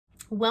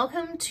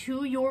Welcome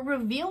to your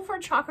reveal for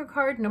chakra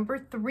card number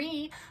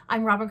 3.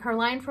 I'm Robin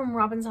Carline from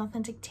Robin's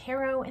Authentic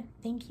Tarot, and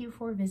thank you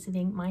for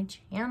visiting my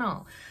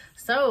channel.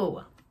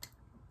 So,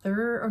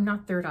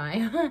 third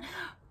eye,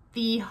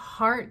 the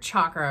heart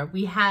chakra.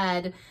 We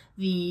had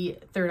the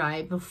third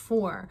eye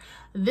before.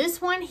 This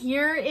one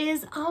here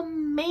is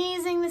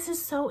amazing. This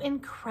is so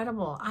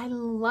incredible. I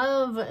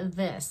love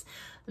this.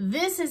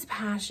 This is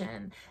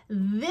passion.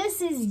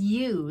 This is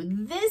you.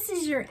 This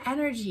is your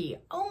energy.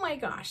 Oh my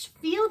gosh.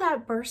 Feel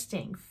that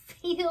bursting.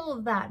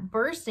 Feel that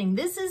bursting.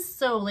 This is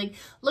so, like,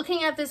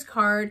 looking at this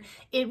card,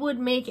 it would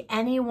make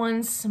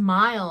anyone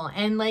smile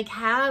and like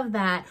have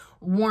that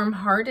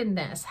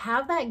warm-heartedness,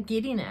 have that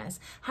giddiness,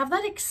 have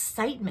that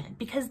excitement,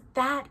 because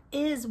that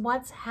is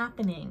what's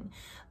happening.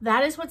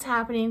 That is what's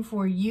happening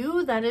for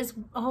you. That is,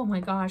 oh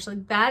my gosh,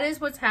 like that is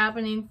what's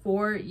happening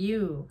for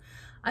you.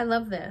 I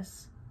love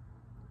this.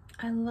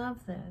 I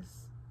love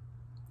this.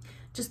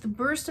 Just the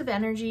burst of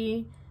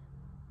energy,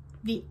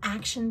 the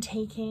action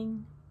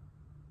taking.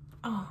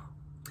 Oh,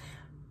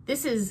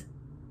 this is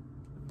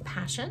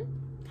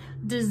passion,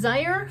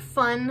 desire,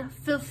 fun,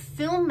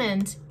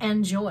 fulfillment,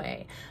 and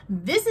joy.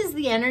 This is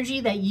the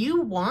energy that you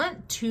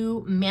want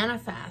to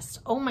manifest.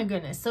 Oh my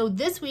goodness. So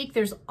this week,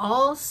 there's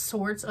all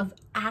sorts of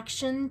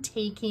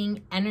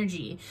action-taking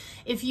energy.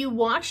 If you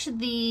watch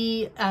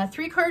the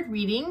 3-card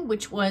reading,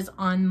 which was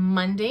on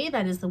Monday,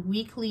 that is the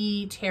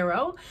weekly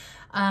tarot,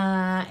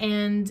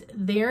 and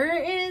there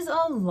is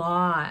a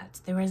lot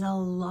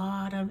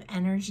of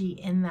energy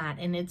in that,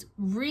 and it's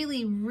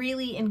really,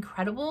 really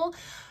incredible.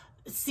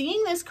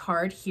 Seeing this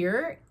card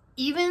here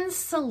even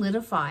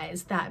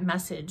solidifies that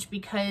message,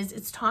 because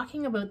it's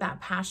talking about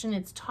that passion,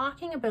 it's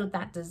talking about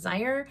that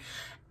desire.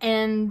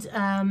 And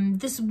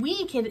this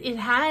week, it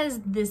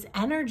has this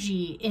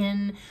energy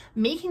in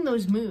making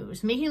those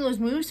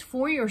moves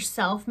for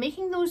yourself,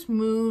 making those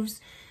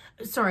moves,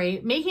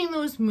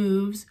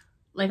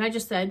 like I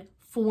just said,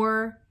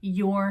 for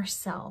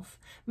yourself,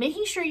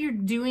 making sure you're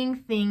doing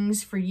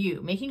things for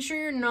you, making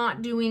sure you're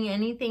not doing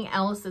anything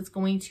else that's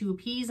going to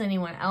appease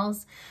anyone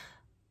else.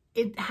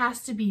 It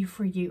has to be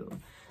for you.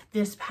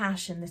 This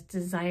passion, this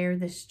desire,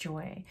 this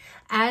joy.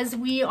 As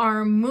we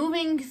are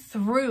moving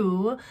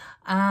through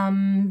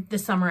the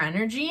summer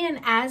energy, and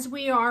as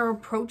we are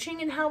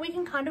approaching, and how we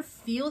can kind of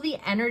feel the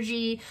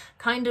energy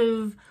kind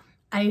of,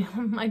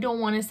 I don't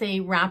want to say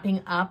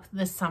wrapping up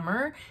the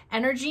summer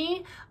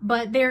energy,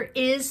 but there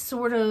is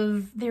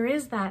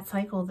that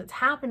cycle that's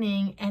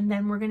happening, and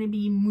then we're going to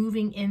be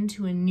moving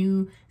into a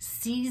new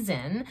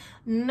season.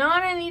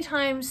 Not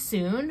anytime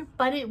soon,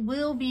 but it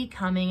will be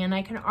coming, and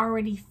I can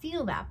already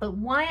feel that. But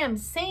why I'm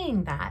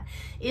saying that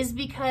is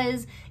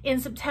because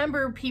in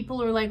September,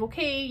 people are like,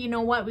 okay, you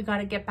know what? We got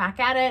to get back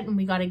at it, and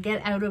we got to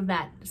get out of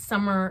that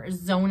summer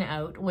zone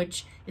out,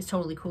 which is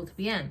totally cool to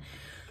be in.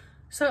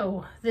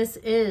 So this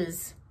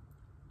is,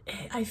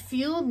 I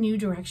feel new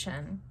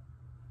direction.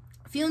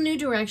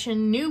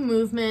 New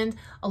movement,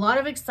 a lot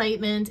of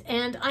excitement,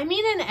 and I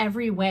mean in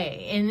every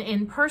way,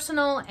 in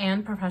personal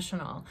and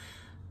professional.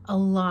 A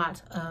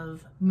lot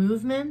of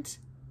movement,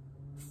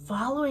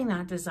 following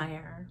that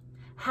desire,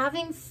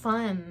 having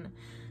fun,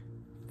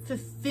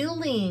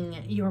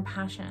 fulfilling your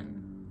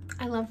passion.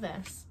 I love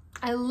this.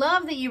 I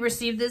love that you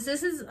received this.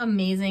 This is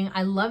amazing.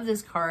 I love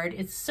this card.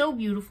 It's so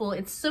beautiful.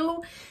 It's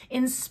so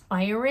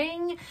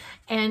inspiring,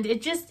 and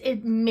it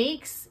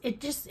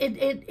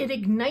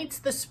ignites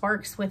the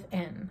sparks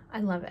within. I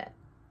love it.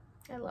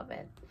 I love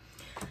it.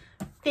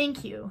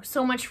 Thank you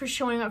so much for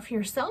showing up for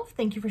yourself.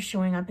 Thank you for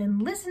showing up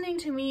and listening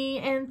to me.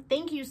 And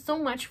thank you so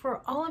much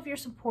for all of your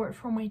support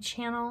for my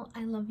channel.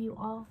 I love you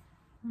all.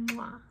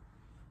 Mwah.